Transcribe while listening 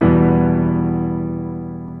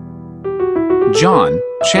John,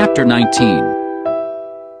 chapter 19.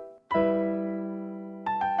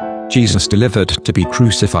 Jesus delivered to be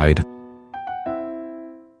crucified.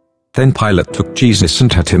 Then Pilate took Jesus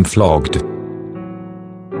and had him flogged.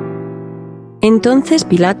 Entonces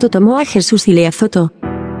Pilato tomó a Jesús y le azotó.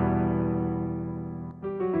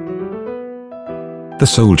 The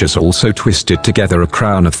soldiers also twisted together a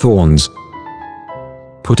crown of thorns,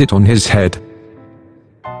 put it on his head,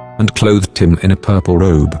 and clothed him in a purple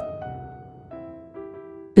robe.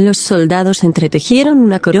 Los soldados entretejieron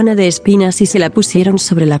una corona de espinas y se la pusieron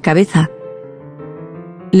sobre la cabeza.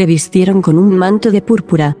 Le vistieron con un manto de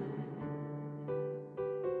púrpura.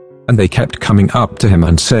 And they kept coming up to him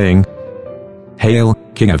and saying, "Hail,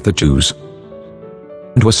 King of the Jews!"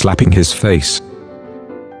 and were slapping his face.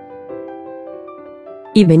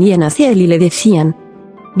 Y venían hacia él y le decían,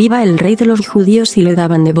 «¡Viva el rey de los judíos!» y le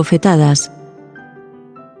daban de bofetadas.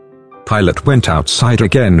 Pilate went outside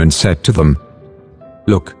again and said to them,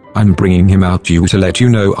 "Look, I'm bringing him out to you to let you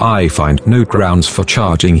know I find no grounds for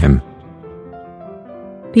charging him."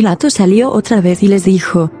 Pilato salió otra vez y les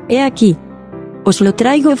dijo, «He aquí, os lo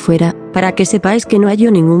traigo fuera, para que sepáis que no hallo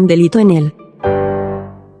ningún delito en él».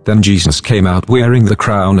 Then Jesus came out wearing the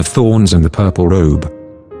crown of thorns and the purple robe.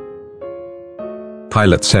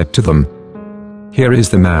 Pilate said to them, "Here is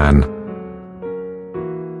the man."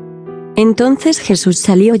 Entonces Jesús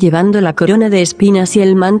salió llevando la corona de espinas y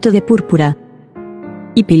el manto de púrpura.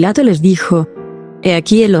 Y Pilato les dijo, «He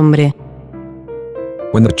aquí el hombre».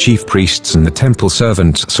 When the chief priests and the temple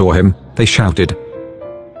servants saw him, they shouted,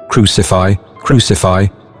 "Crucify, crucify!"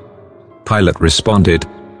 Pilate responded,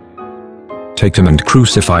 "Take him and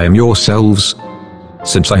crucify him yourselves,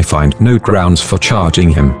 since I find no grounds for charging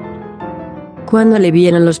him." Cuando le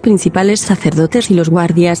vieron los principales sacerdotes y los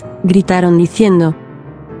guardias, gritaron diciendo,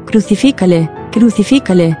 «¡Crucifícale,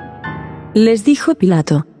 crucifícale!» Les dijo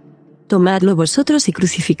Pilato, «Tomadlo vosotros y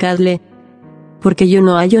crucificadle, porque yo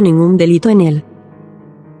no hallo ningún delito en él».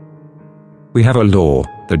 "We have a law,"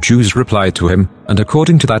 the Jews replied to him, "and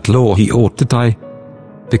according to that law he ought to die,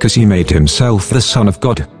 because he made himself the Son of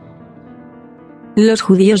God." Los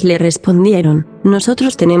judíos le respondieron,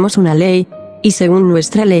 «Nosotros tenemos una ley, y según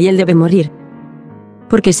nuestra ley él debe morir,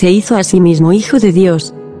 porque se hizo a sí mismo Hijo de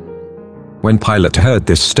Dios». When Pilate heard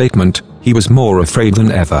this statement, he was more afraid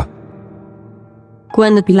than ever.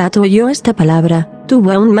 Cuando Pilato oyó esta palabra,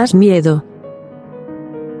 tuvo aún más miedo.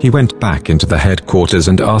 He went back into the headquarters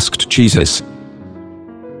and asked Jesus,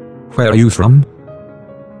 "Where are you from?"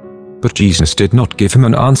 But Jesus did not give him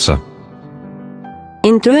an answer.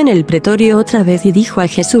 Entró en el pretorio otra vez y dijo a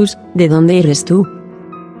Jesús, «¿De dónde eres tú?».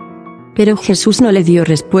 Pero Jesús no le dio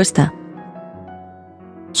respuesta.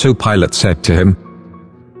 So Pilate said to him,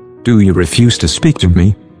 "Do you refuse to speak to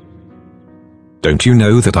me? Don't you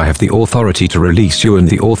know that I have the authority to release you and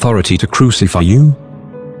the authority to crucify you?"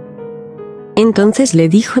 Entonces le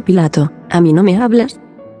dijo Pilato, «¿A mí no me hablas?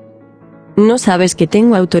 ¿No sabes que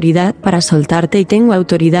tengo autoridad para soltarte y tengo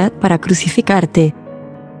autoridad para crucificarte?».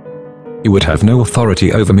 "You would have no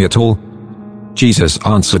authority over me at all." Jesus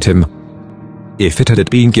answered him, "If it had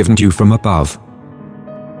been given to you from above.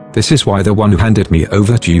 This is why the one who handed me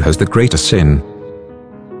over to you has the greater sin."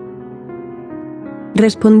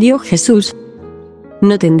 Respondió Jesús,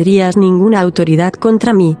 «No tendrías ninguna autoridad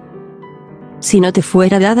contra mí, si no te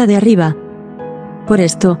fuera dada de arriba. Por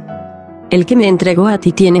esto, el que me entregó a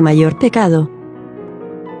ti tiene mayor pecado».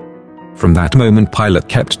 From that moment Pilate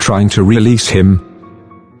kept trying to release him.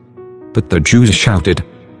 But the Jews shouted,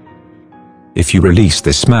 "If you release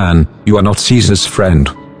this man, you are not Caesar's friend.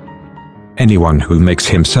 Anyone who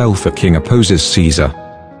makes himself a king opposes Caesar."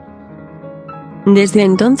 Desde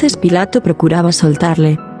entonces Pilato procuraba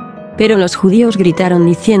soltarle. Pero los judíos gritaron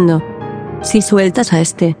diciendo, «Si sueltas a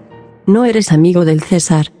este, no eres amigo del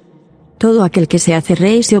César. Todo aquel que se hace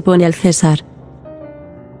rey se opone al César».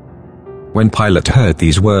 When Pilate heard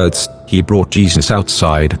these words, he brought Jesus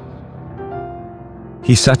outside.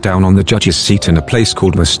 He sat down on the judge's seat in a place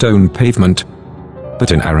called the Stone Pavement, but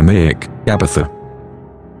in Aramaic, Golgotha.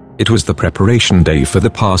 It was the preparation day for the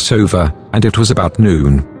Passover, and it was about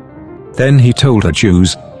noon. Then he told the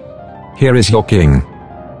Jews, "Here is your king."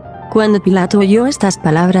 Cuando Pilato oyó estas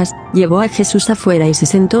palabras, llevó a Jesús afuera y se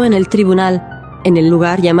sentó en el tribunal, en el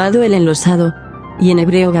lugar llamado el Enlosado, y en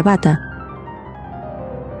hebreo Gabata.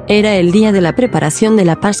 Era el día de la preparación de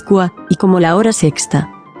la Pascua, y como la hora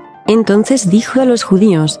sexta. Entonces dijo a los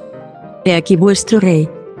judíos, «He aquí vuestro rey».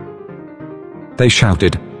 They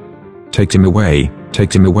shouted, take him away,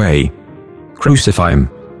 crucify him."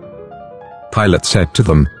 Pilate said to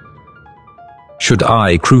them, "Should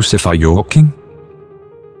I crucify your king?"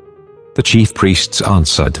 The chief priests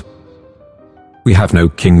answered, "We have no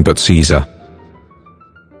king but Caesar."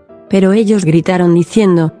 Pero ellos gritaron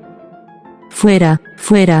diciendo: «Fuera,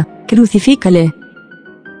 fuera, crucifícale».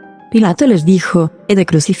 Pilato les dijo: «¿He de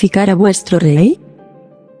crucificar a vuestro rey?».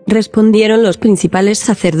 Respondieron los principales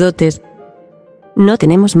sacerdotes: «No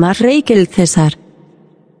tenemos más rey que el César».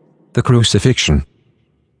 The crucifixion.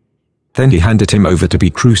 Then he handed him over to be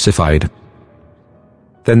crucified.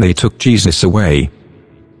 Then they took Jesus away,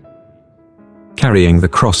 carrying the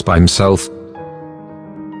cross by himself.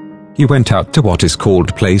 He went out to what is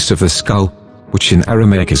called Place of the Skull, which in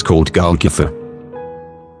Aramaic is called Golgotha.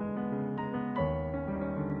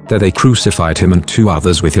 There they crucified him and 2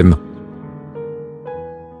 others with him,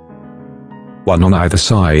 one on either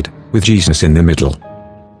side, with Jesus in the middle.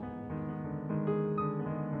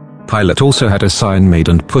 Pilate also had a sign made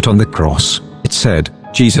and put on the cross. It said,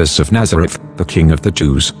 "Jesus of Nazareth, the King of the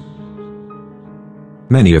Jews."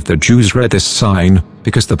 Many of the Jews read this sign,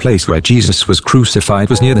 because the place where Jesus was crucified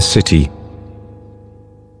was near the city.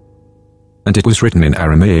 And it was written in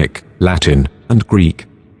Aramaic, Latin, and Greek.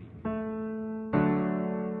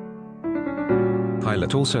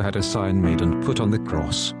 Pilate also had a sign made and put on the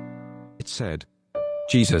cross. It said,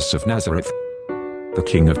 "Jesus of Nazareth, the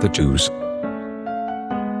King of the Jews."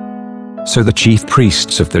 So the chief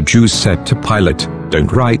priests of the Jews said to Pilate,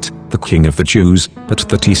 "Don't write, the King of the Jews, but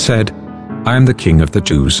that he said, I am the King of the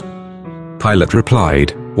Jews." Pilate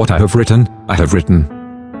replied, "What I have written, I have written."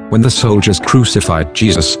 When the soldiers crucified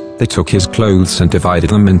Jesus, they took his clothes and divided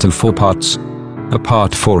them into 4 parts, a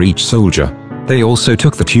part for each soldier. They also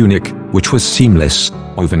took the tunic, which was seamless,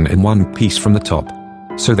 woven in one piece from the top.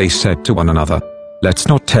 So they said to one another, "Let's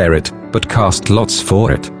not tear it, but cast lots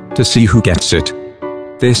for it, to see who gets it."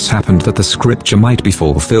 This happened that the scripture might be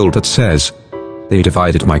fulfilled that says, "They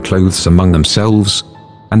divided my clothes among themselves,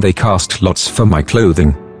 and they cast lots for my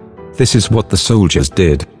clothing." This is what the soldiers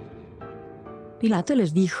did. Pilato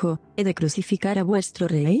les dijo: «¿He de crucificar a vuestro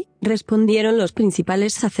rey?». Respondieron los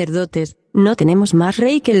principales sacerdotes: «No tenemos más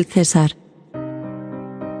rey que el César».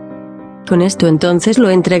 Con esto entonces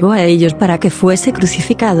lo entregó a ellos para que fuese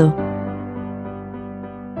crucificado.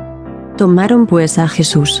 Tomaron pues a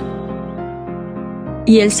Jesús.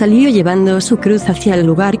 Y él salió llevando su cruz hacia el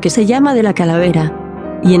lugar que se llama de la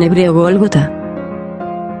calavera, y en hebreo Golgotha.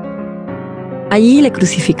 Allí le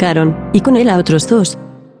crucificaron, y con él a otros 2,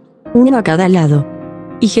 uno a cada lado.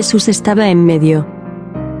 Y Jesús estaba en medio.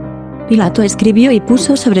 Pilato escribió y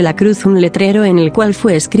puso sobre la cruz un letrero en el cual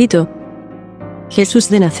fue escrito: «Jesús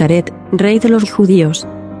de Nazaret, Rey de los Judíos».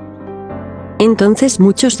 Entonces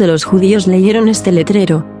muchos de los judíos leyeron este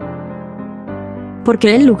letrero,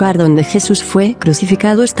 porque el lugar donde Jesús fue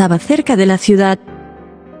crucificado estaba cerca de la ciudad.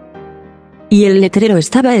 Y el letrero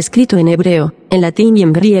estaba escrito en hebreo, en latín y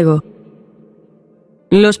en griego.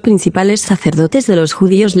 Los principales sacerdotes de los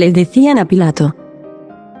judíos le decían a Pilato: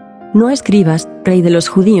 «No escribas, Rey de los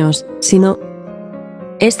Judíos, sino...».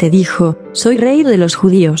 Este dijo: «Soy Rey de los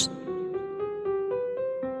Judíos».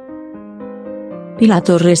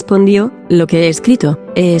 Pilato respondió: «Lo que he escrito,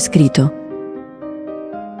 he escrito».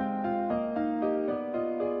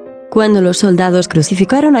 Cuando los soldados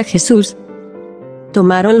crucificaron a Jesús,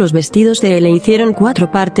 tomaron los vestidos de él e hicieron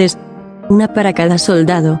 4 partes, una para cada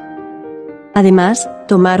soldado. Además,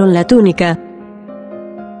 tomaron la túnica.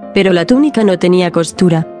 Pero la túnica no tenía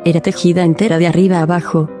costura, era tejida entera de arriba a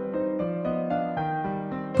abajo.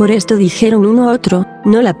 Por esto dijeron uno a otro: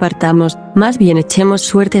 «No la partamos, más bien echemos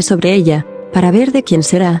suerte sobre ella, para ver de quién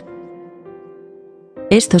será».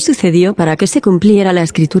 Esto sucedió para que se cumpliera la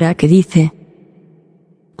escritura que dice: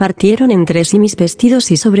 «Partieron entre sí mis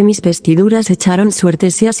vestidos y sobre mis vestiduras echaron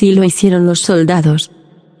suertes», y así lo hicieron los soldados.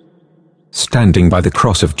 Standing by the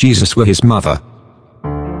cross of Jesus were his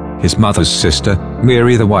mother's sister,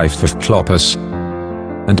 Mary the wife of Clopas,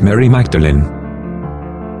 and Mary Magdalene.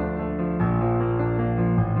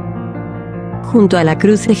 Junto a la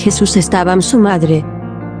cruz de Jesús estaban su madre,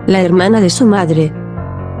 la hermana de su madre,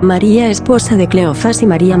 María esposa de Cleofas, y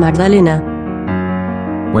María Magdalena.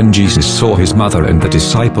 When Jesus saw his mother and the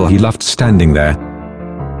disciple he loved standing there,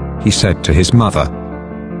 he said to his mother,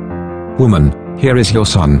 "Woman, here is your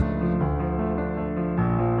son."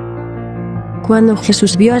 Cuando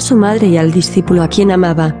Jesús vio a su madre y al discípulo a quien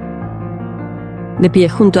amaba, de pie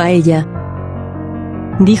junto a ella,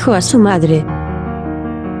 dijo a su madre: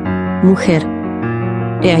 «Mujer,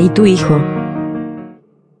 he ahí tu hijo».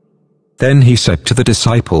 Then he said to the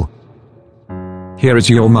disciple, "Here is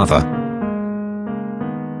your mother."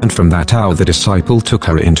 And from that hour the disciple took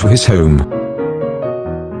her into his home.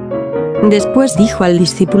 Después dijo al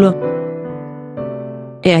discípulo: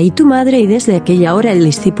 «He ahí tu madre», y desde aquella hora el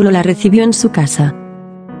discípulo la recibió en su casa.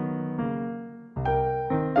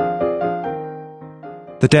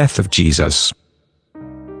 The death of Jesus.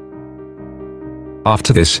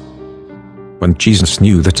 After this, when Jesus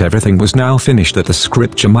knew that everything was now finished, that the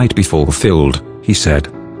scripture might be fulfilled, he said,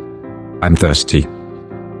 "I'm thirsty."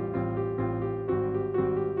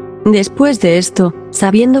 Después de esto,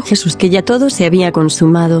 sabiendo Jesús que ya todo se había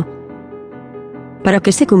consumado, para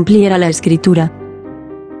que se cumpliera la escritura,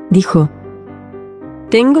 dijo: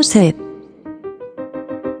 «Tengo sed».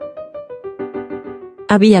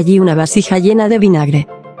 Había allí una vasija llena de vinagre.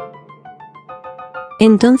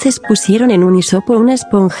 Entonces pusieron en un hisopo una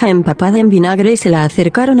esponja empapada en vinagre y se la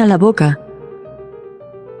acercaron a la boca.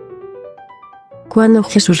 Cuando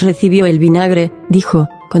Jesús recibió el vinagre, dijo: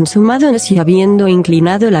 «Consumado es», y habiendo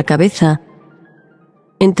inclinado la cabeza,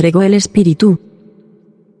 entregó el espíritu.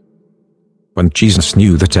 When Jesus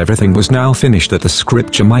knew that everything was now finished, that the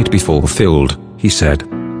scripture might be fulfilled, he said,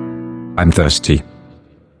 "I'm thirsty."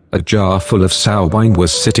 A jar full of sour wine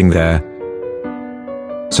was sitting there.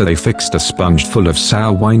 So they fixed a sponge full of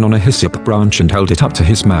sour wine on a hyssop branch and held it up to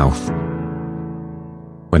his mouth.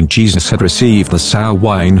 When Jesus had received the sour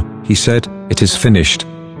wine, he said, "It is finished."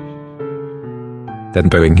 Then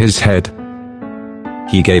bowing his head,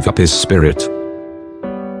 he gave up his spirit.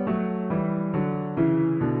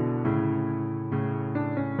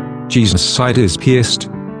 Jesus' side is pierced.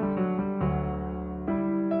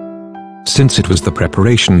 Since it was the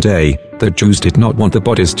preparation day, the Jews did not want the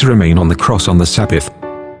bodies to remain on the cross on the Sabbath,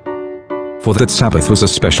 for that Sabbath was a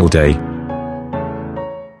special day.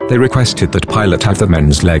 They requested that Pilate have the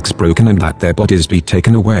men's legs broken and that their bodies be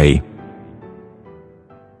taken away.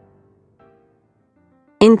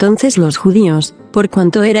 Entonces los judíos, por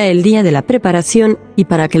cuanto era el día de la preparación, y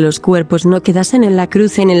para que los cuerpos no quedasen en la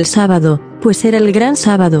cruz en el sábado, pues era el gran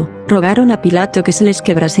sábado, rogaron a Pilato que se les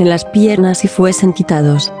quebrasen las piernas y fuesen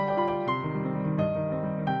quitados.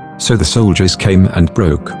 So the soldiers came and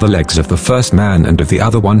broke the legs of the first man and of the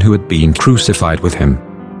other one who had been crucified with him.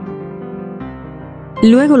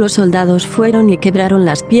 Luego los soldados fueron y quebraron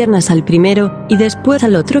las piernas al primero, y después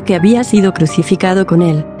al otro que había sido crucificado con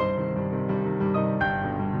él.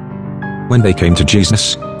 When they came to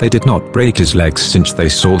Jesus, they did not break his legs since they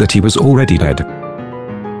saw that he was already dead.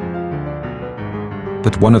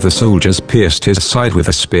 But one of the soldiers pierced his side with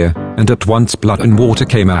a spear, and at once blood and water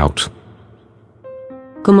came out.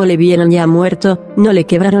 Como le vieron ya muerto, no le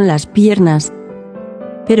quebraron las piernas.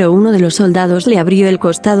 Pero uno de los soldados le abrió el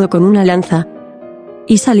costado con una lanza,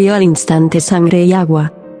 y salió al instante sangre y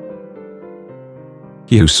agua.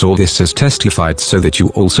 He who saw this has testified so that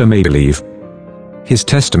you also may believe. His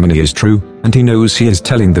testimony is true, and he knows he is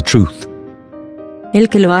telling the truth. El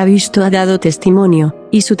que lo ha visto ha dado testimonio,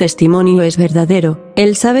 y su testimonio es verdadero.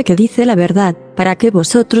 Él sabe que dice la verdad, para que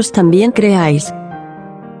vosotros también creáis.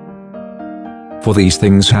 For these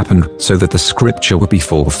things happened so that the scripture would be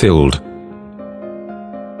fulfilled.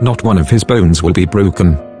 Not one of his bones will be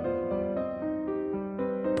broken.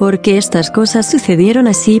 Porque estas cosas sucedieron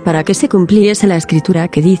así para que se cumpliese la escritura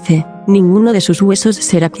que dice: ninguno de sus huesos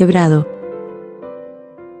será quebrado.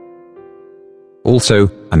 Also,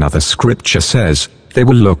 another scripture says, "They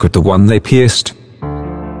will look at the one they pierced."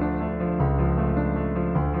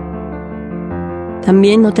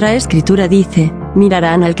 También otra escritura dice: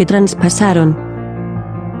 mirarán al que traspasaron.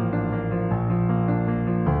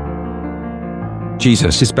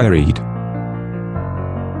 Jesus is buried.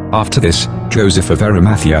 After this, Joseph of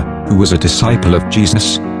Arimathea, who was a disciple of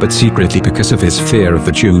Jesus, but secretly because of his fear of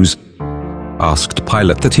the Jews, asked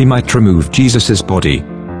Pilate that he might remove Jesus' body.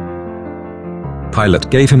 Pilate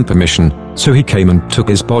gave him permission, so he came and took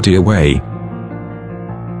his body away.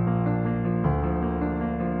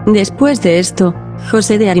 Después de esto,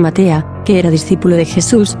 José de Arimatea, que era discípulo de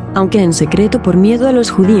Jesús, aunque en secreto por miedo a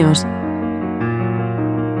los judíos,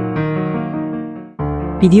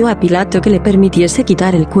 pidió a Pilato que le permitiese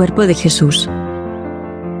quitar el cuerpo de Jesús.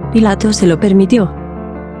 Pilato se lo permitió.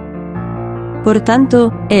 Por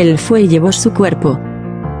tanto, él fue y llevó su cuerpo.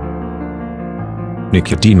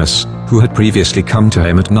 Nicodemus, who had previously come to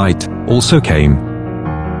him at night, also came,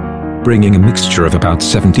 bringing a mixture of about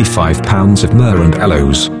 75 pounds of myrrh and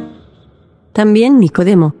aloes. También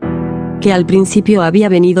Nicodemo, que al principio había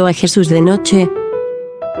venido a Jesús de noche,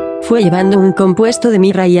 fue llevando un compuesto de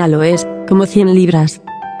mirra y aloes, como 100 libras.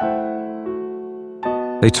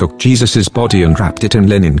 They took Jesus' body and wrapped it in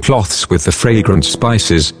linen cloths with the fragrant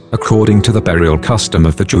spices, according to the burial custom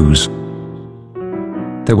of the Jews.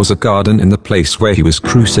 There was a garden in the place where he was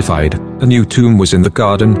crucified. A new tomb was in the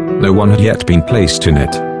garden, no one had yet been placed in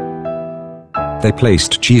it. They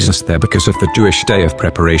placed Jesus there because of the Jewish day of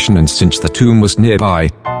preparation and since the tomb was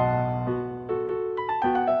nearby.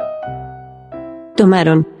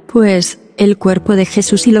 Tomaron, pues, el cuerpo de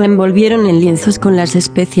Jesús y lo envolvieron en lienzos con las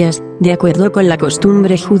especias, de acuerdo con la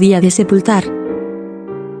costumbre judía de sepultar.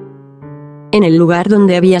 En el lugar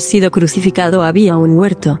donde había sido crucificado había un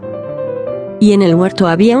huerto. Y en el huerto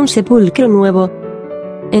había un sepulcro nuevo,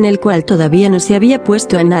 en el cual todavía no se había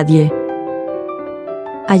puesto a nadie.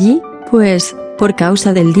 Allí, pues, por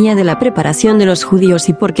causa del día de la preparación de los judíos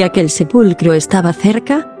y porque aquel sepulcro estaba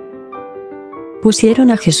cerca,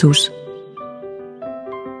 pusieron a Jesús.